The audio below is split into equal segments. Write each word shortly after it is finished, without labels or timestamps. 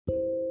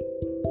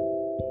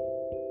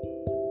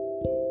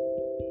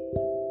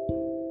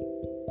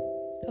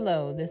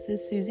Hello, this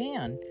is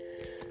Suzanne.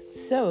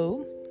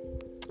 So,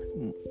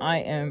 I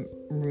am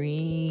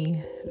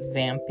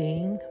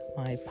revamping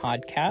my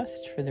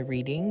podcast for the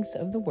readings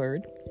of the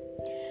Word,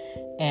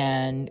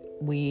 and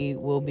we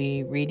will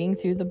be reading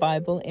through the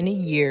Bible in a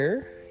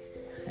year.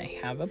 I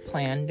have a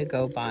plan to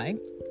go by.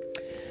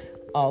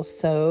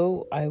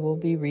 Also, I will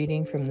be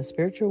reading from the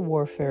Spiritual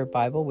Warfare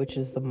Bible, which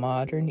is the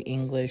modern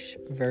English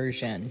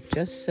version,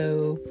 just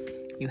so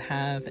you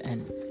have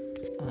an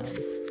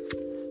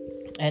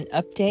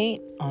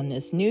update on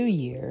this new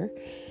year.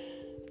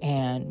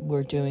 And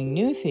we're doing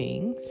new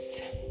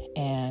things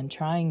and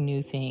trying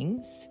new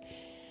things.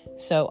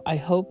 So I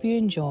hope you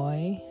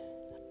enjoy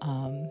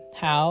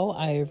how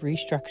I've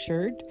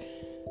restructured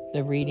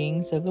the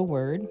readings of the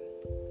Word.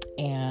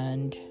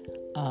 And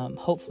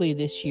hopefully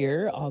this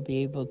year I'll be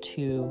able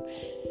to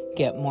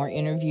get more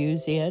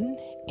interviews in,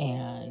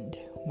 and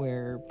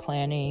we're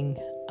planning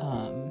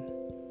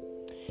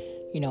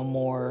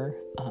more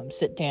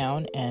sit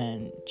down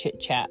and chit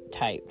chat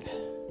type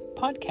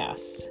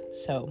podcasts.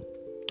 So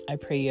I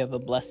pray you have a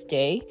blessed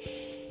day,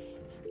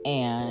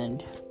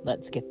 and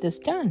let's get this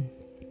done.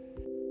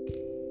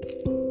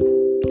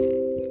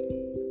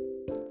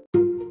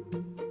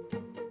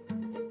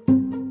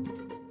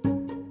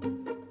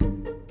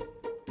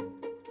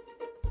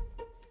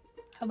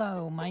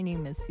 Hello, my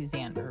name is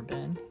Suzanne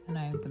Urban, and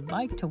I would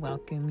like to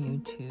welcome you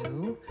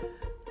to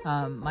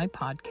my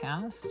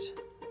podcast,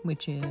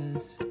 which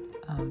is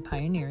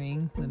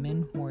Pioneering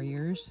Women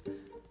Warriors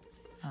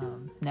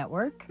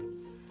Network.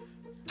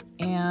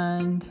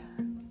 And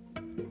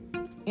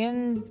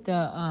in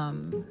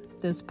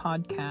this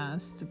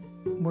podcast,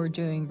 we're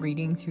doing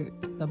reading through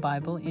the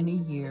Bible in a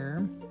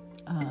year.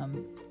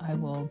 I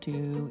will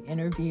do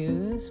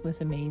interviews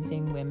with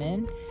amazing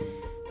women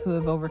who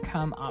have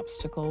overcome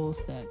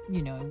obstacles that,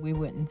 we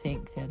wouldn't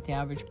think that the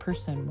average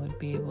person would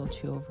be able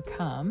to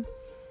overcome.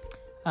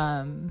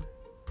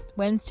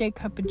 Wednesday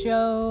Cup of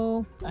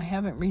Joe, I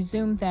haven't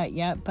resumed that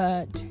yet,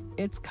 but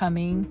it's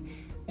coming.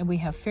 And we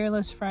have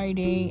Fearless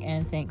Friday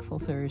and Thankful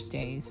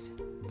Thursdays.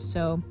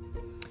 So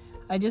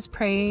I just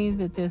pray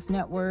that this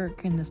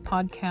network and this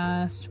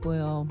podcast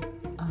will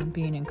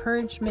be an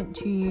encouragement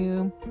to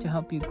you, to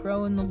help you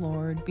grow in the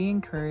Lord, be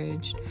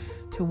encouraged,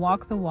 to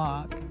walk the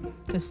walk,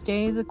 to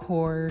stay the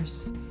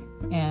course,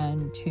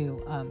 and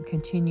to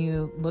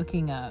continue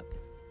looking up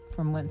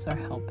from whence our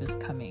help is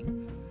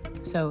coming.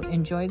 So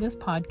enjoy this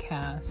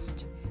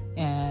podcast,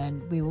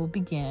 and we will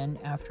begin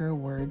after a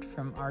word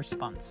from our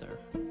sponsor.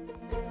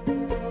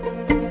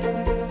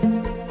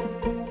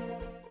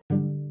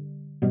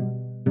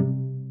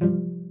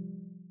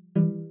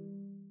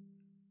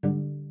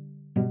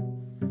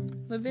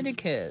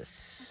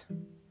 Leviticus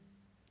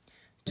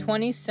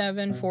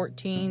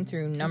 27:14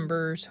 through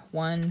Numbers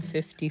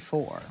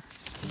 1:54.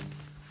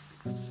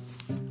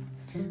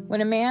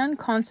 When a man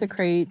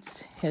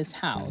consecrates his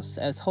house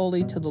as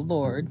holy to the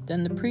Lord,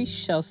 then the priest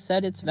shall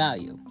set its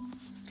value,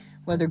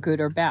 whether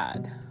good or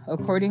bad,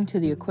 according to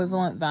the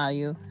equivalent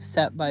value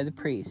set by the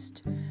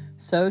priest.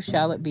 So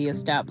shall it be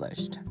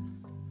established.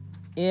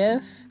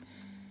 If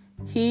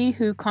he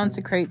who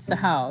consecrates the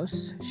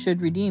house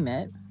should redeem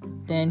it,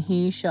 then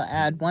he shall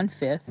add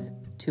 1/5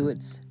 to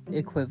its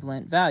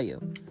equivalent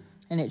value,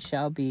 and it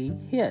shall be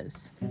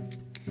his.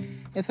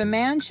 If a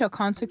man shall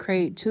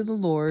consecrate to the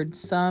Lord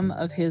some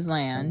of his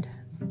land,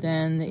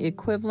 then the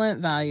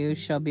equivalent value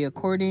shall be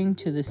according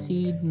to the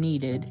seed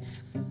needed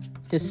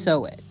to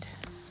sow it,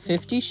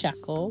 50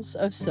 shekels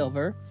of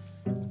silver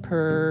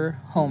per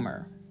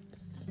homer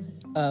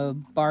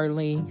of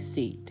barley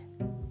seed.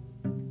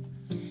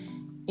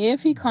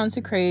 If he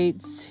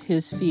consecrates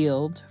his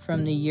field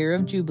from the year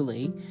of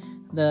Jubilee,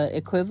 the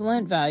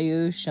equivalent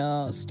value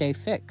shall stay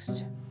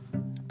fixed.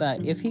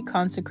 But if he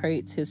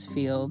consecrates his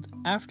field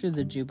after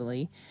the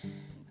Jubilee,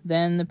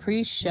 then the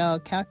priest shall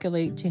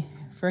calculate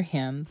for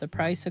him the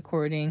price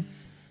according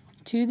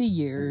to the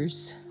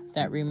years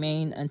that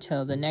remain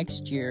until the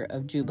next year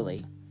of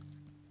Jubilee.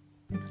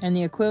 And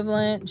the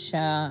equivalent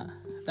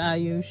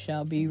value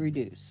shall be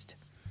reduced.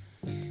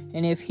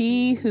 And if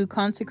he who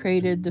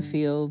consecrated the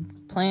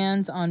field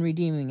plans on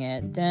redeeming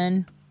it,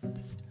 then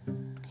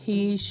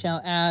he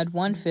shall add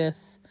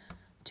 1/5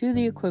 to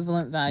the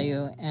equivalent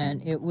value, and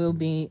it will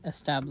be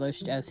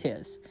established as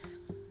his.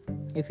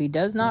 If he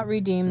does not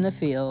redeem the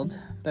field,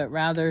 but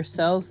rather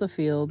sells the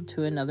field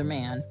to another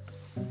man,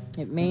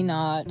 it may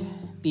not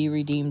be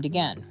redeemed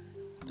again.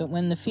 But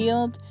when the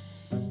field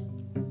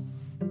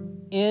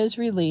is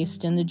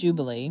released in the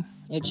Jubilee,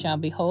 it shall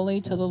be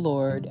holy to the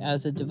Lord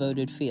as a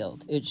devoted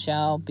field. It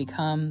shall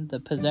become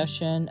the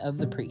possession of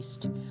the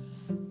priest.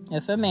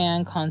 If a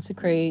man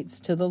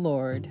consecrates to the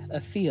Lord a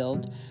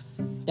field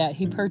that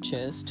he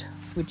purchased,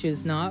 which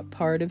is not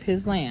part of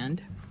his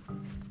land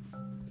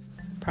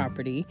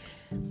property,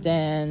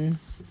 then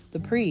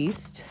the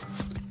priest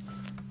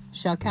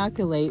shall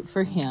calculate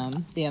for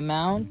him the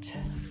amount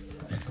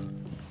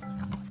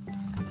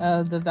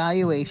of the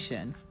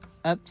valuation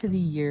up to the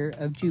year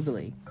of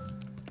Jubilee,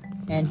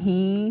 and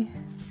he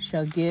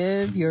shall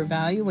give your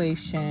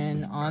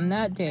valuation on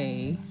that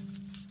day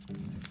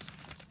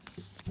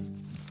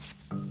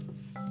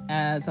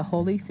as a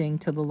holy thing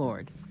to the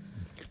Lord.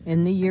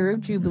 In the year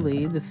of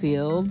Jubilee, the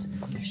field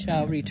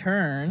shall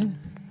return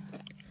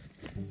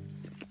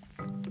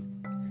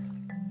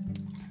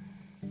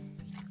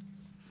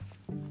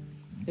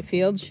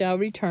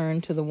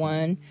to the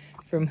one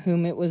from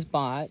whom it was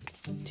bought,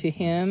 to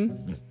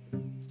him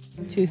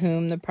to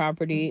whom the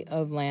property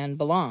of land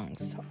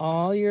belongs.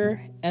 All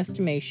your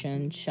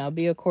estimation shall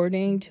be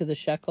according to the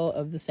shekel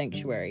of the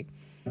sanctuary.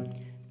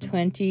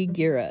 20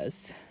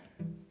 gerahs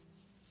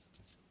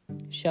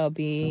shall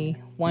be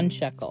 1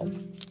 shekel.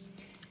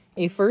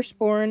 A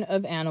firstborn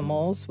of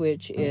animals,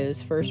 which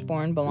is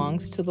firstborn,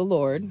 belongs to the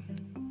Lord.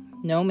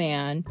 No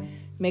man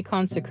may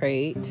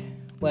consecrate,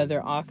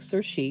 whether ox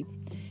or sheep.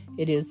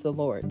 It is the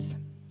Lord's.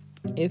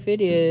 If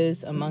it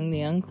is among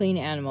the unclean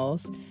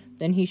animals,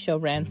 then he shall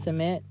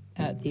ransom it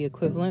at the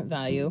equivalent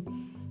value,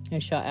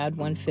 and shall add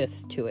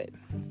 1/5 to it.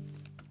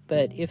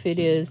 But if it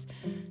is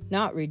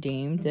not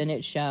redeemed, then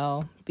it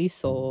shall be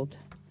sold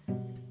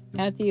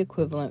at the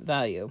equivalent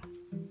value.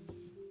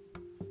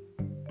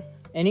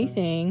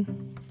 Anything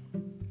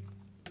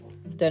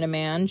that a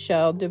man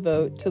shall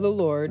devote to the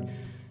Lord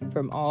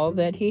from all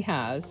that he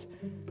has,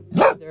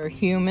 whether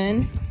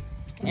human,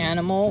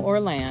 animal,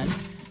 or land,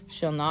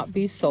 shall not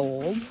be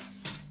sold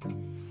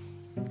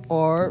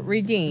or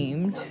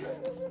redeemed.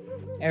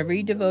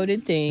 Every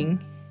devoted thing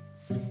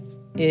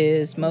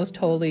is most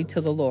holy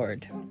to the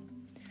Lord.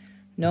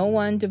 No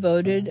one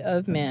devoted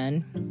of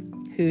men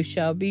who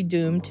shall be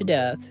doomed to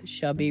death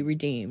shall be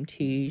redeemed.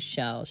 He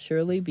shall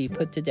surely be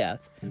put to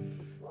death.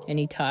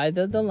 Any tithe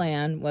of the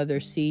land, whether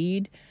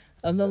seed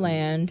of the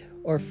land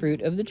or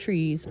fruit of the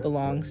trees,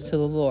 belongs to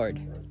the Lord.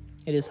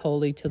 It is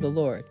holy to the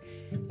Lord.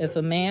 If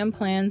a man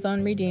plans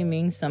on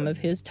redeeming some of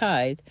his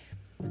tithe,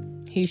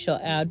 he shall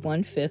add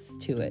 1/5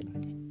 to it.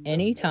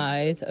 Any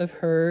tithe of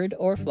herd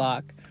or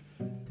flock,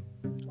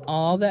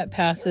 all that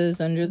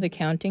passes under the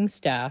counting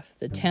staff,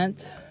 the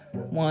 10th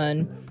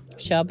one,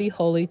 shall be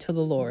holy to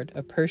the Lord.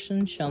 A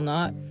person shall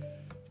not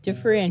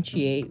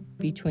differentiate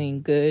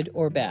between good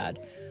or bad,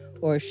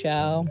 or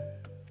shall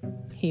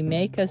he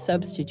make a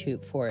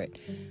substitute for it.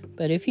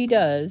 But if he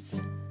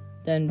does,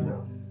 then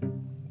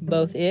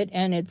both it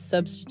and its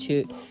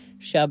substitute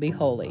shall be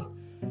holy.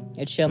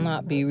 It shall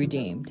not be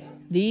redeemed.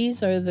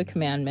 These are the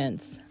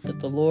commandments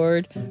that the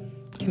Lord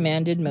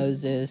commanded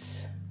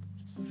Moses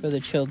for the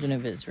children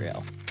of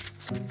Israel.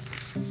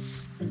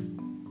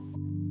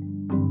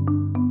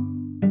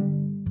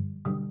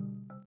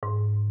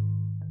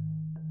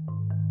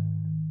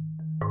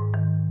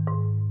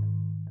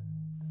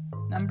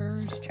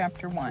 Numbers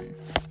chapter 1.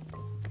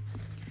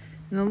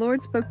 And the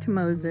Lord spoke to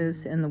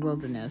Moses in the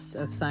wilderness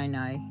of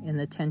Sinai in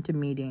the tent of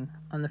meeting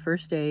on the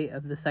first day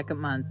of the 2nd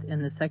month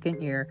in the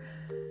 2nd year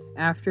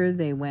after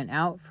they went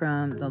out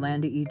from the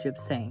land of Egypt,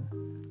 saying,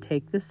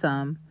 Take the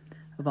sum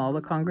of all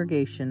the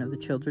congregation of the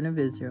children of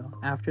Israel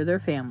after their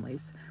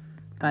families,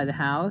 by the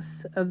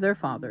house of their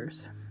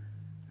fathers,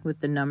 with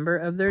the number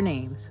of their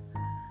names,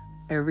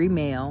 every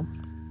male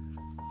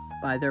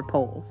by their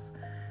polls,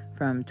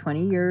 from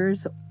 20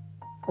 years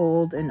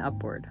old and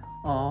upward,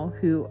 all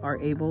who are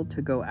able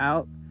to go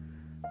out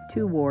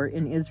to war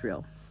in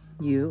Israel.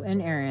 You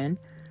and Aaron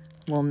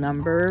will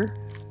number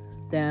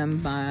them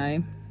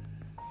by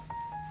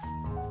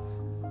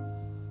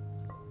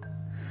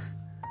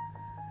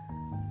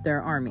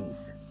their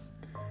armies.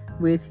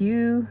 With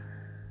you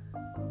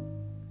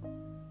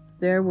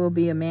there will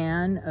be a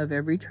man of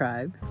every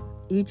tribe,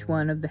 each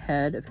one of the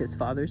head of his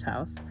father's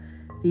house.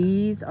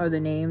 These are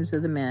the names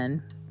of the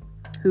men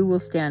who will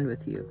stand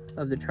with you.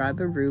 Of the tribe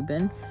of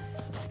Reuben,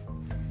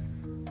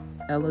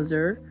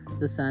 Elazar,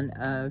 the son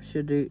of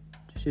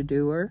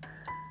Shadur;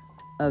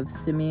 of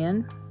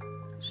Simeon,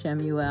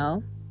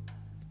 Shemuel,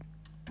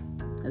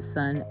 the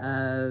son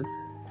of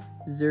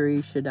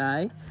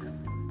Zurishaddai;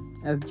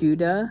 of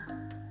Judah,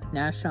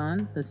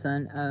 Nashon, the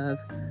son of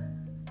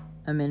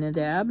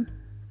Aminadab;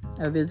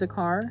 of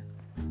Issachar,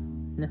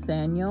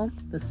 Nathaniel,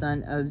 the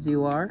son of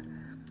Zuar;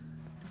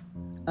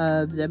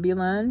 of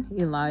Zebulun,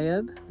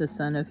 Eliab, the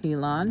son of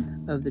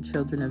Helon; of the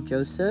children of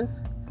Joseph;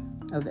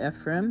 of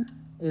Ephraim,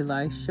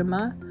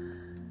 Elishama,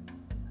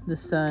 the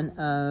son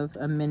of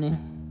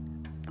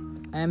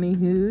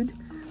Ammihud;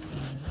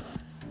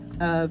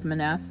 of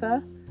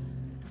Manasseh,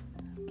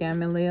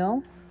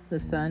 Gamaliel, the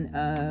son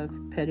of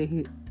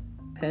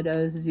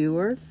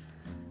Pedazur;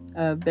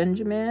 of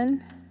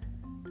Benjamin,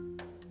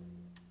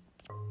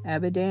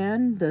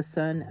 Abidan, the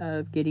son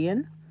of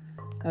Gideon;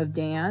 of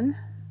Dan,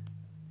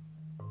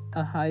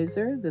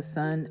 Ahiezer, the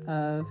son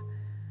of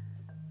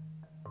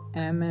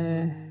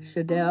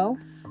Ammishaddai;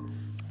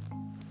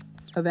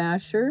 of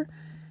Asher,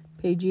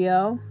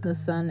 Pagiel, the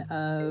son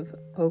of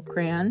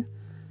Okran;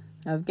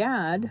 of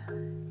Gad,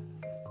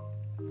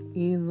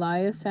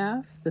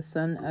 Eliasaph, the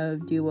son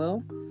of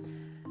Deuel;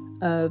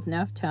 of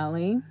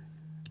Naphtali,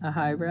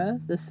 Ahira,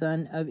 the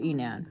son of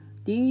Enan.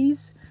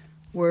 These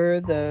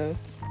were the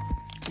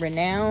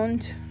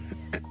renowned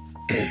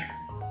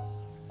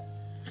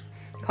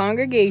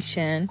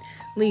congregation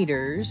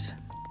leaders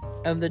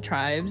of the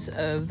tribes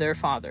of their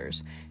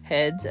fathers,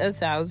 heads of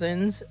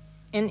thousands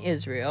in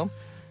Israel,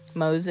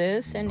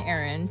 Moses and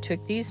Aaron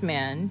took these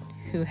men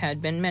who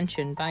had been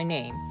mentioned by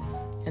name,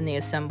 and they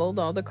assembled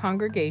all the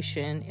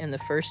congregation in the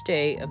first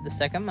day of the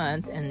second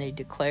month, and they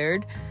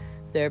declared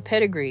their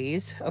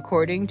pedigrees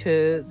according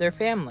to their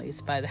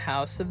families by the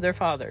house of their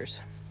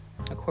fathers,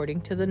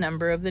 according to the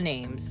number of the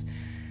names,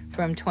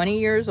 from 20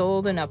 years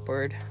old and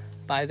upward,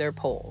 by their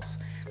polls,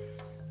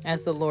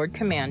 as the Lord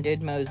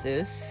commanded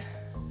Moses.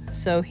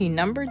 So he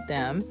numbered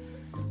them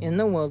in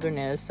the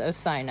wilderness of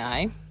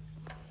Sinai.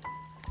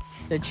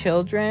 The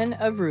children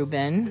of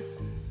Reuben,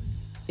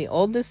 the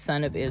oldest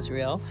son of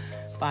Israel,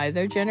 by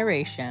their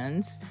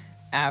generations,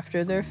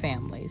 after their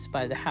families,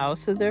 by the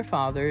house of their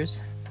fathers,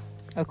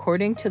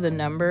 according to the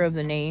number of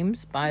the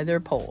names, by their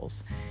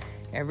polls,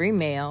 every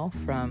male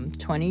from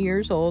 20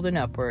 years old and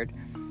upward,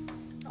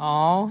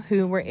 all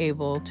who were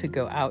able to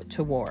go out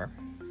to war.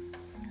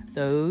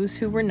 Those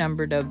who were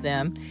numbered of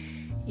them,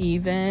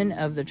 even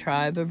of the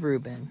tribe of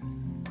Reuben,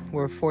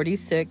 were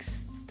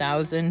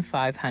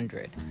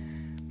 46,500.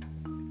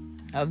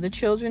 Of the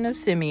children of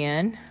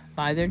Simeon,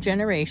 by their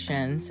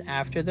generations,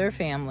 after their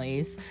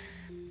families,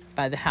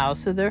 by the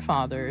house of their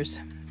fathers,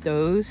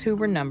 those who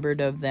were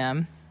numbered of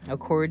them,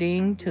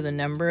 according to the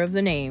number of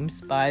the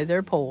names, by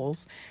their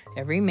polls,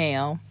 every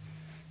male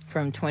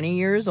from 20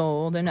 years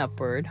old and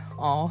upward,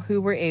 all who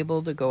were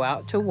able to go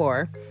out to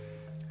war,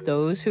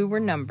 those who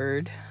were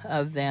numbered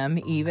of them,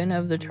 even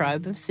of the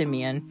tribe of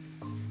Simeon,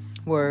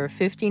 were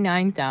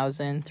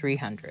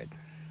 59,300.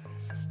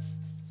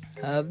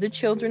 Of the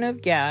children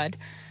of Gad,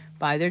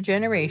 by their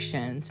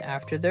generations,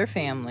 after their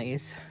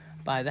families,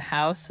 by the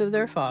house of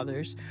their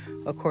fathers,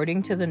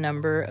 according to the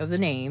number of the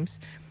names,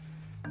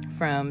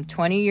 from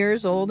 20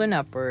 years old and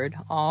upward,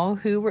 all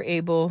who were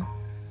able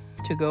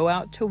to go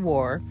out to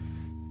war,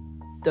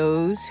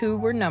 those who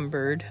were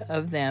numbered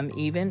of them,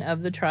 even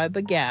of the tribe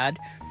of Gad,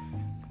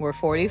 were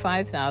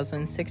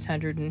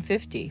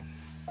 45,650.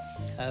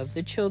 Of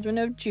the children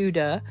of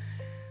Judah,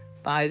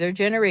 by their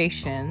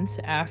generations,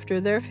 after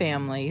their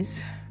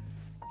families,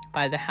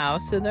 by the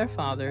house of their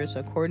fathers,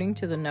 according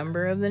to the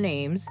number of the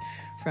names,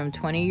 from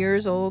 20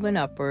 years old and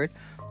upward,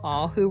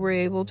 all who were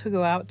able to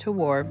go out to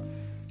war,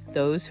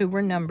 those who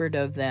were numbered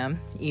of them,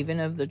 even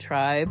of the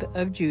tribe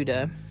of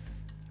Judah,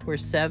 were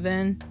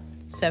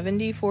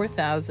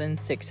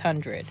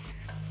 74,600.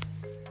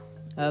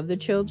 Of the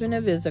children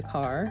of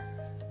Issachar,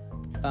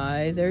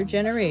 by their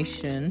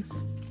generation,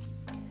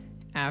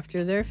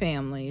 after their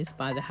families,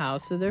 by the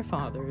house of their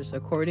fathers,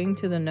 according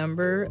to the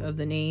number of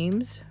the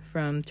names,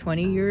 from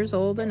 20 years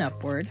old and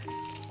upward,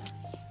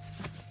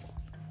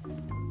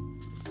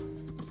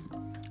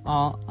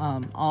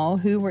 all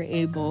who were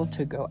able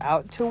to go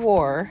out to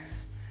war,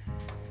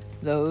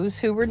 those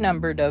who were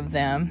numbered of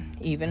them,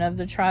 even of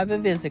the tribe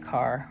of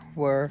Issachar,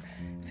 were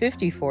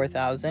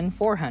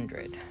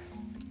 54,400.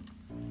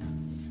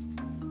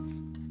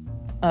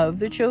 Of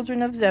the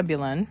children of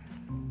Zebulun,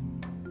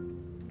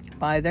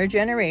 by their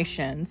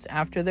generations,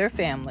 after their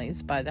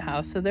families, by the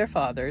house of their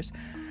fathers,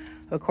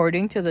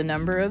 according to the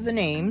number of the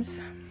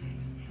names,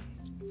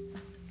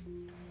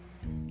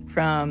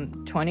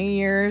 from 20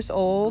 years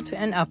old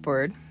and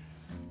upward,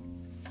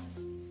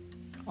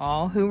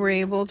 all who were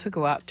able to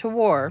go out to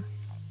war,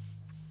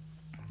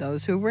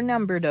 those who were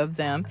numbered of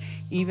them,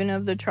 even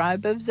of the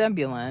tribe of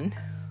Zebulun,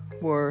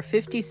 were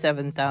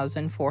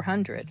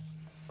 57,400.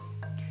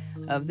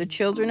 Of the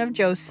children of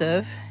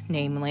Joseph,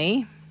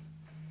 namely,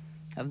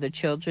 of the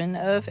children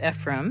of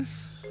Ephraim,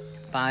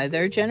 by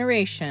their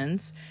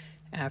generations,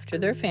 after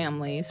their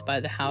families, by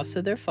the house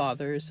of their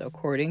fathers,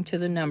 according to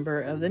the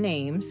number of the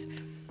names,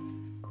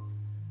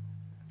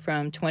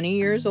 from 20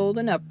 years old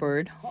and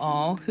upward,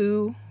 all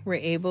who were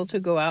able to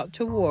go out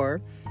to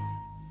war,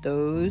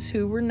 those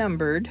who were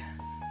numbered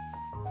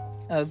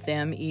of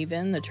them,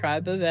 even the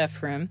tribe of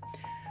Ephraim,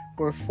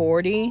 were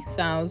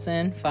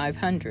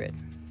 40,500.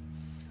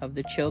 Of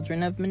the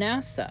children of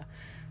Manasseh,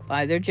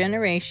 by their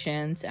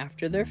generations,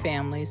 after their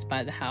families,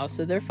 by the house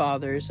of their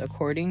fathers,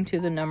 according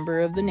to the number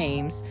of the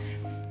names,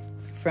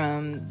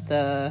 from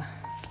the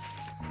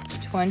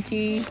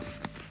 20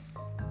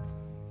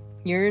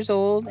 years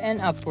old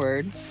and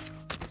upward,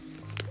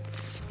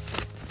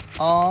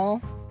 all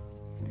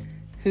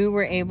who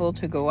were able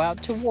to go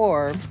out to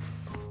war,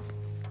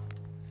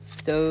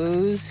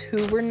 those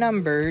who were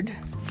numbered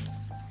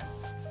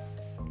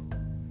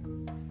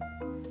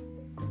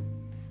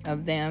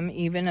of them,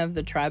 even of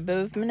the tribe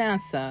of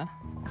Manasseh,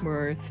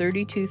 were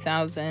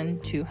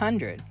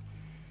 32,200.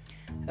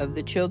 Of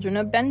the children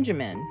of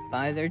Benjamin,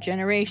 by their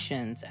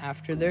generations,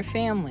 after their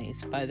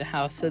families, by the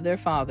house of their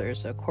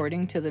fathers,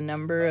 according to the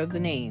number of the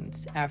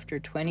names, after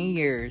 20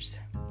 years,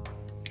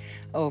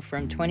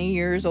 from 20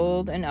 years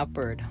old and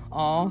upward,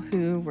 all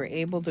who were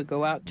able to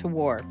go out to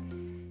war,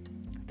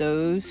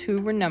 those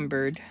who were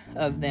numbered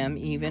of them,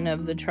 even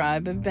of the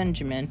tribe of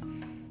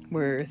Benjamin,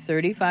 were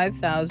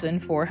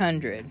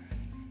 35,400.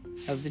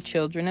 Of the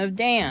children of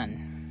Dan,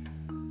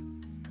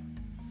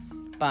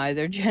 by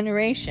their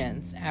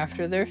generations,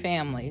 after their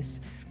families,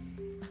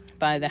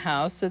 by the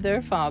house of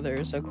their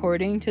fathers,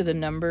 according to the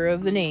number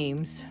of the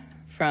names,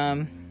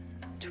 from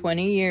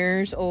 20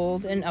 years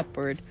old and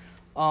upward,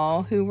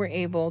 all who were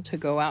able to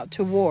go out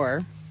to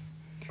war,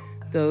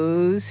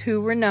 those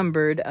who were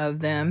numbered of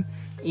them,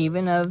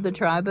 even of the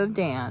tribe of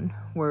Dan,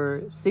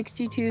 were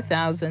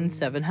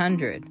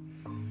 62,700.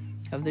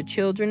 Of the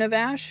children of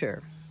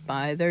Asher,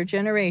 by their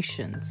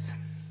generations,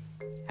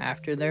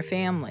 after their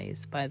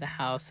families, by the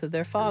house of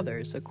their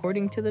fathers,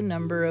 according to the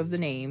number of the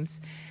names,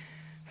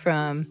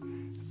 from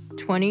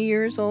 20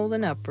 years old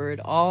and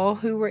upward, all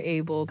who were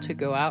able to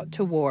go out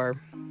to war,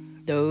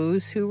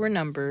 those who were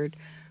numbered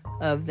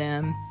of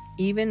them,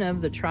 even of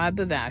the tribe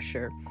of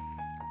Asher,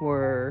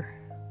 were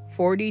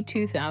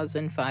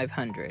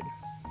 42,500.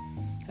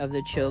 Of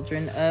the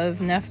children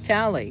of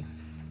Naphtali,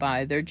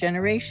 by their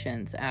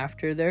generations,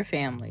 after their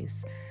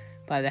families,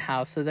 by the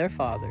house of their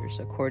fathers,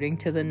 according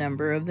to the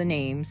number of the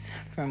names,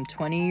 from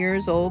 20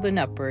 years old and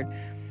upward,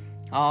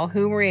 all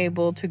who were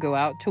able to go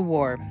out to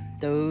war,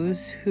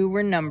 those who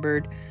were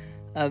numbered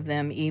of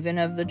them, even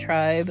of the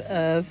tribe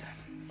of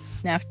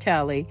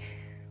Naphtali,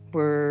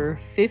 were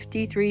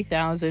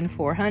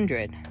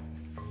 53,400.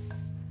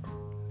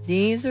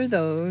 These are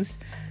those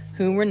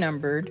who were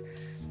numbered,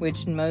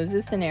 which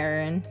Moses and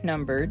Aaron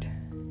numbered,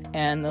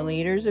 and the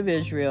leaders of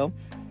Israel,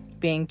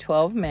 being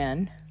 12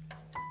 men.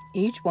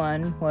 Each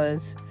one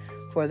was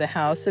for the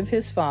house of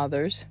his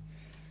fathers.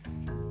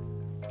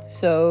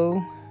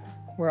 So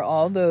were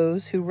all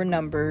those who were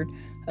numbered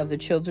of the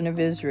children of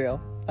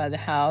Israel by the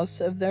house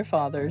of their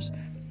fathers,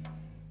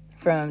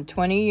 from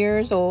 20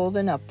 years old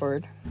and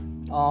upward,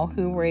 all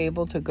who were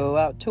able to go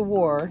out to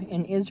war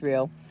in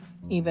Israel,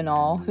 even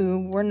all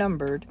who were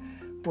numbered,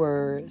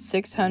 were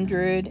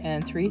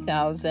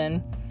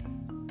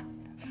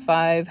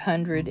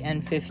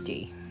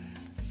 603,550.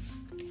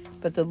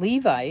 But the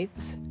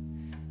Levites,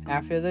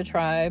 after the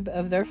tribe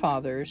of their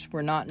fathers,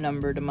 were not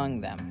numbered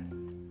among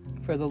them.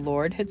 For the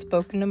Lord had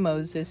spoken to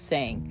Moses,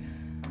 saying,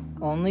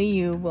 Only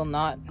you will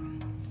not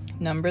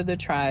number the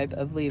tribe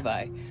of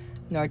Levi,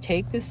 nor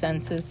take the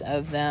census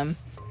of them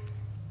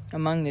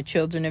among the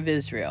children of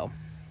Israel.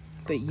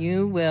 But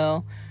you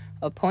will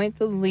appoint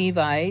the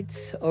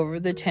Levites over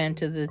the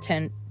tent of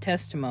the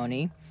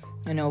testimony,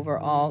 and over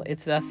all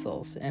its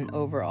vessels, and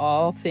over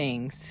all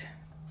things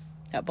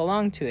that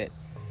belong to it.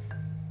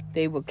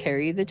 They will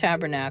carry the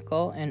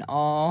tabernacle and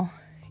all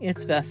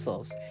its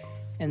vessels,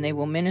 and they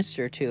will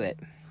minister to it,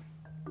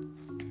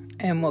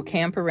 and will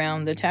camp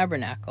around the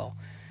tabernacle.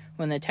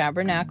 When the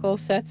tabernacle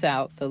sets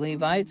out, the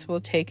Levites will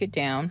take it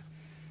down,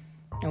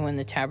 and when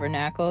the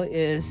tabernacle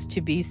is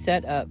to be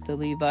set up, the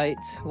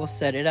Levites will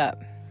set it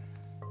up.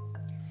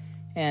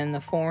 And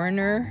the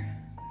foreigner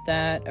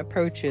that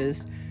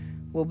approaches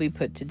will be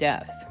put to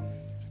death.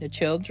 The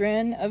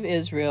children of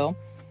Israel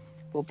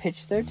will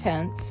pitch their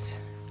tents,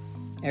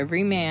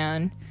 every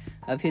man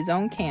of his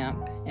own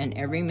camp, and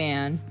every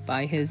man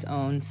by his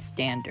own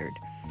standard,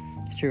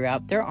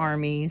 throughout their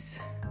armies.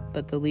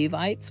 But the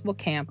Levites will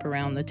camp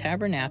around the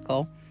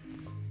tabernacle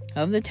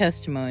of the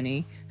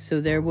testimony,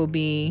 so there will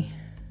be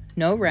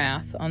no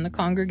wrath on the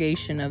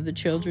congregation of the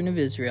children of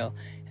Israel,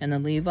 and the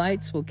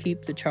Levites will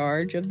keep the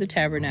charge of the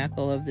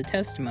tabernacle of the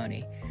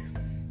testimony.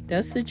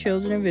 Thus the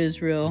children of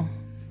Israel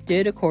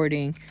did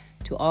according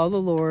to all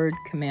the Lord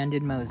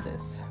commanded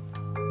Moses.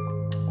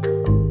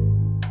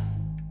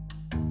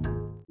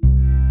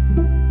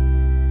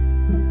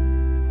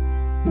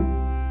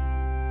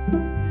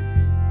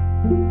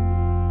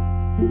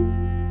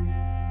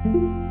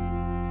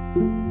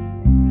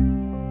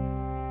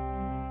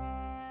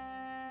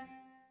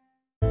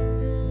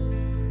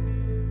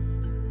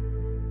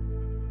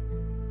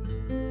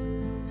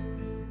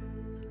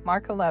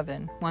 Mark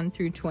 11, 1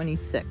 through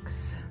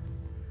 26.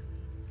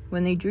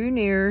 When they drew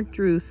near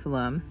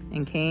Jerusalem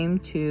and came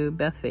to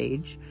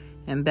Bethphage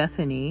and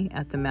Bethany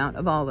at the Mount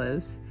of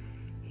Olives,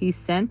 he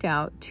sent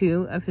out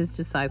 2 of his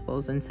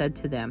disciples and said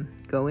to them,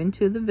 Go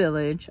into the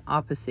village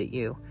opposite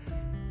you.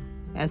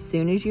 As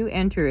soon as you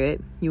enter it,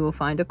 you will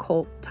find a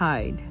colt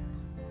tied,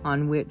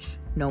 on which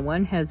no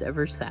one has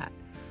ever sat.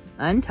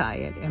 Untie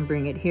it and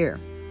bring it here.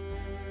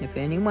 If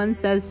anyone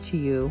says to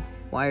you,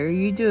 Why are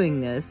you doing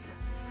this?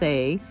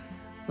 Say,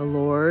 The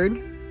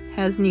Lord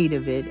has need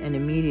of it, and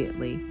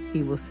immediately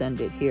he will send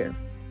it here.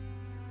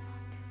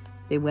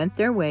 They went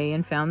their way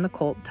and found the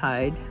colt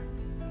tied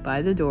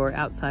by the door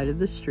outside of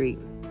the street,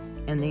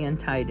 and they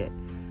untied it.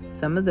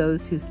 Some of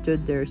those who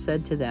stood there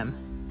said to them,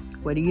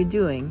 What are you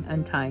doing,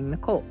 untying the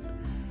colt?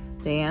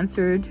 They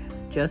answered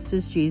just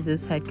as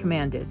Jesus had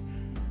commanded,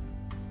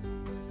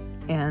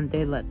 and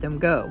they let them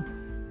go.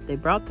 They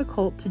brought the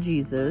colt to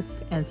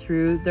Jesus and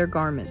threw their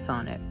garments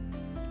on it,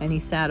 and he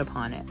sat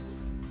upon it.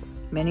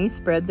 Many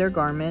spread their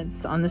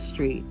garments on the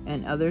street,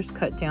 and others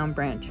cut down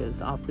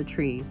branches off the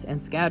trees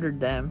and scattered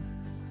them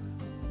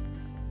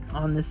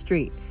on the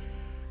street.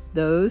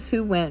 Those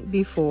who went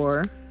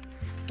before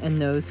and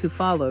those who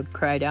followed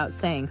cried out,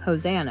 saying,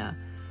 Hosanna!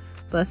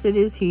 Blessed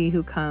is he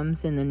who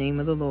comes in the name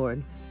of the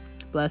Lord.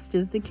 Blessed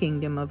is the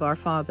kingdom of our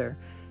father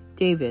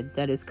David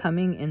that is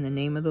coming in the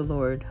name of the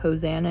Lord.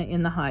 Hosanna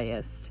in the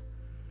highest.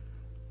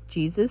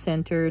 Jesus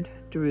entered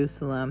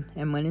Jerusalem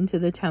and went into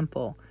the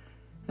temple.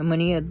 And when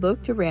he had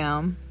looked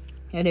around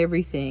at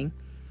everything,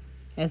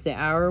 As the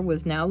hour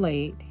was now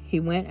late, he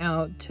went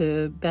out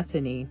to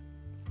Bethany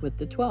with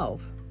the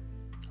 12.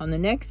 On the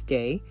next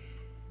day,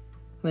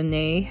 when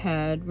they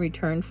had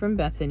returned from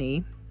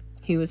Bethany,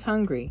 he was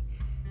hungry.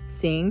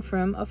 Seeing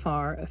from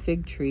afar a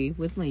fig tree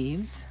with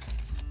leaves,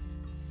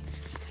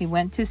 he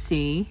went to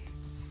see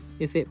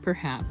if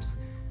perhaps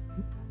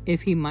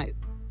he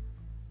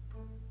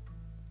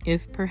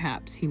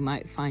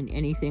might find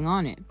anything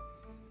on it.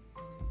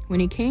 When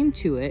he came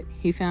to it,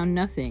 he found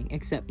nothing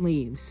except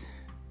leaves,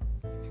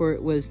 for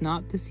it was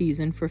not the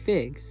season for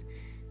figs.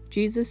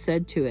 Jesus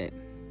said to it,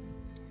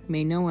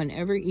 "May no one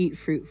ever eat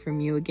fruit from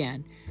you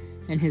again."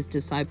 And his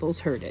disciples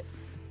heard it.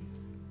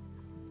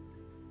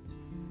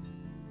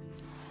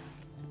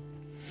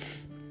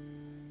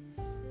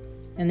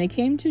 And they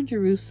came to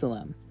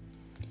Jerusalem.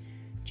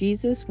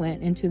 Jesus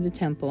went into the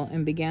temple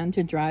and began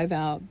to drive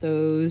out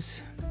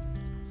those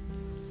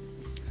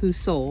who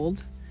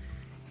sold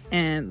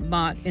and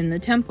bought in the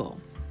temple.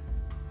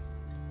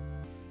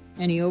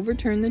 And he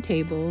overturned the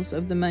tables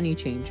of the money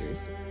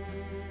changers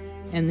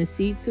and the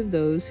seats of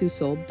those who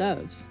sold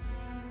doves.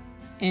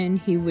 And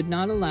he would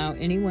not allow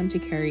anyone to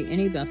carry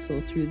any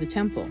vessel through the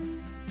temple.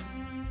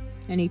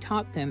 And he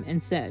taught them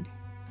and said,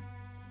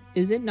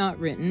 "Is it not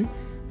written,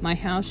 'My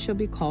house shall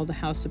be called a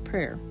house of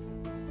prayer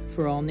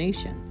for all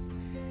nations'?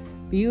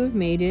 But you have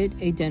made it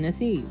a den of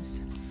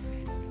thieves."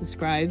 The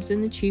scribes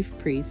and the chief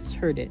priests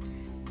heard it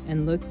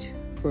and looked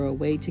for a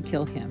way to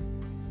kill him,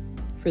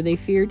 for they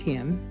feared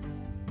him,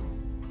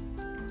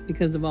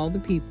 because of all the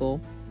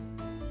people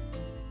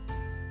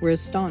were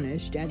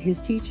astonished at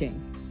his teaching.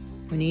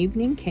 When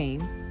evening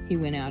came, he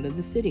went out of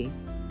the city.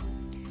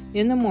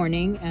 In the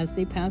morning, as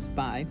they passed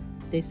by,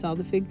 they saw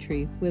the fig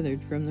tree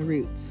withered from the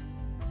roots.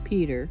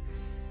 Peter,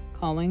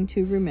 calling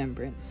to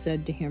remembrance,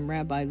 said to him,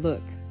 "Rabbi,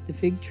 look, the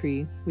fig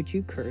tree which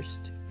you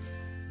cursed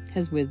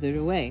has withered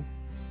away."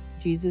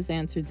 Jesus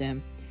answered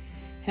them,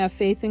 "Have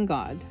faith in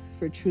God,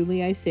 for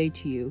truly I say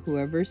to you,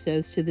 whoever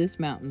says to this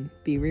mountain,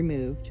 'Be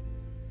removed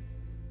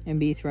and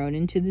be thrown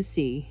into the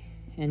sea,'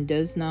 and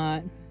does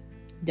not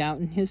doubt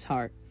in his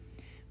heart,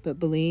 but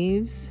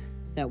believes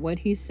that what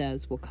he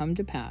says will come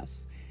to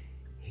pass,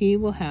 he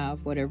will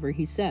have whatever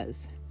he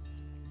says.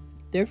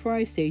 Therefore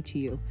I say to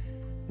you,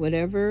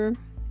 whatever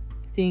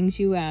things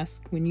you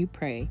ask when you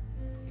pray,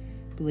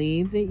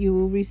 believe that you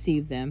will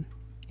receive them,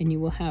 and you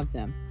will have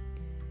them.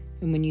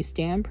 And when you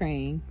stand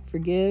praying,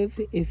 forgive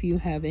if you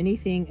have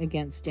anything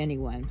against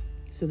anyone,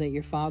 so that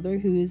your Father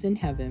who is in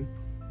heaven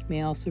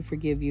may also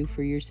forgive you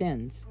for your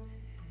sins.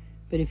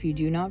 But if you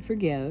do not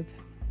forgive,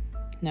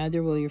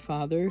 neither will your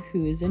Father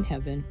who is in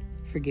heaven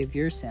forgive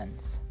your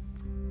sins."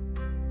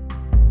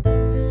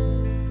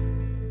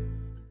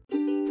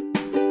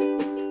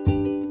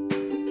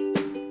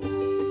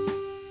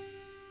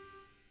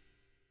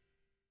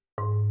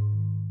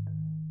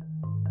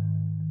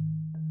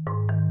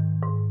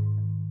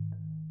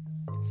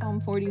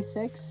 Psalm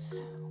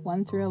 46,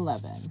 1 through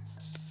 11.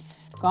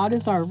 God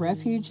is our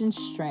refuge and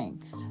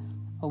strength,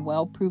 a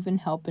well-proven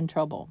help in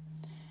trouble.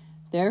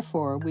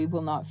 Therefore we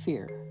will not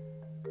fear,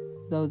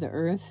 though the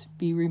earth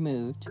be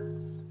removed,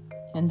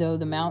 and though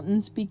the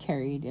mountains be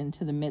carried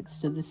into the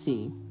midst of the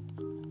sea,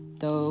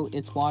 though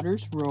its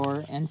waters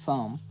roar and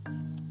foam,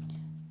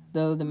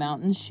 though the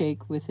mountains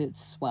shake with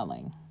its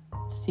swelling.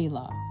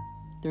 Selah.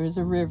 There is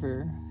a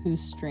river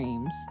whose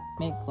streams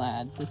make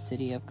glad the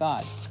city of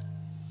God,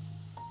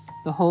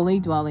 the holy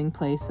dwelling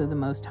place of the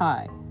Most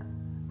High.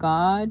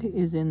 God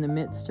is in the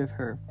midst of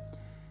her.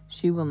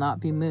 She will not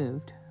be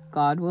moved.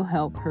 God will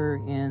help her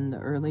in the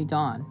early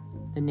dawn.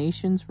 The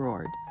nations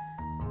roared.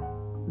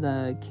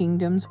 The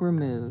kingdoms were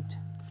moved.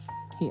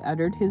 He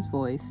uttered his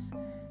voice.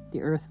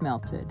 The earth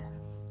melted.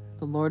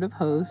 The Lord of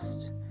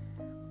hosts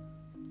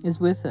is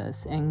with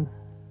us, and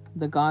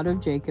the God of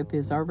Jacob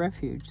is our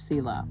refuge.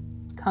 Selah.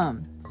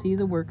 Come, see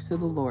the works of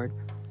the Lord,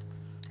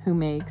 who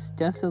makes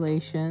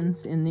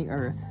desolations in the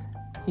earth.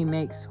 He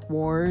makes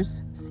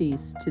wars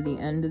cease to the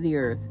end of the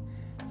earth.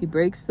 He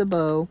breaks the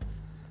bow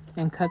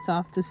and cuts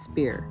off the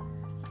spear.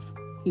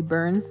 He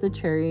burns the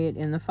chariot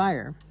in the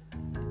fire.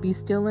 Be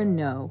still and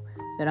know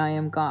that I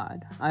am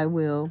God. I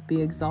will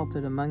be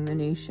exalted among the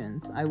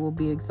nations. I will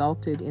be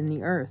exalted in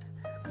the earth.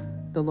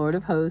 The Lord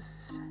of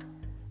hosts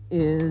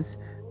is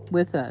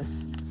with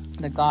us.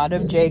 The God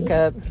of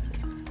Jacob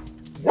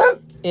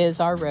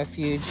is our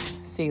refuge.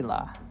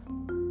 Selah.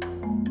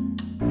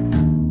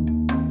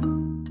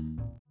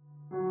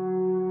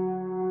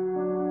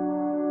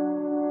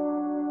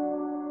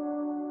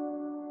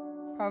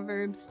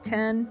 Proverbs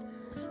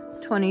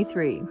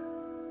 10:23.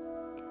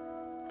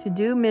 To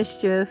do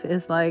mischief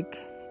is like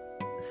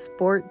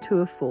sport to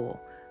a fool,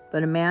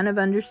 but a man of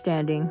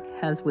understanding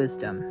has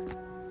wisdom.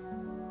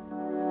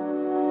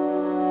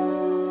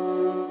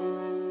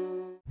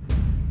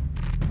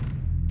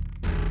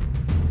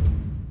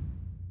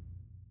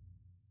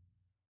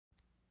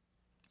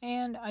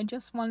 And I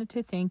just wanted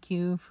to thank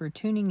you for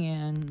tuning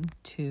in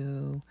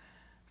to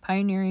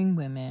Pioneering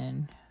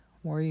Women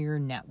Warrior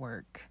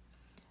Network.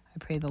 I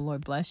pray the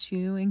Lord bless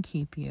you and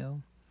keep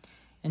you.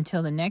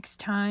 Until the next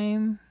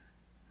time,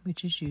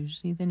 which is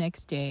usually the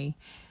next day,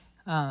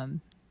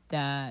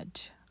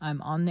 that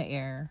I'm on the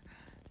air,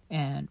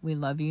 and we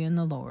love you in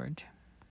the Lord.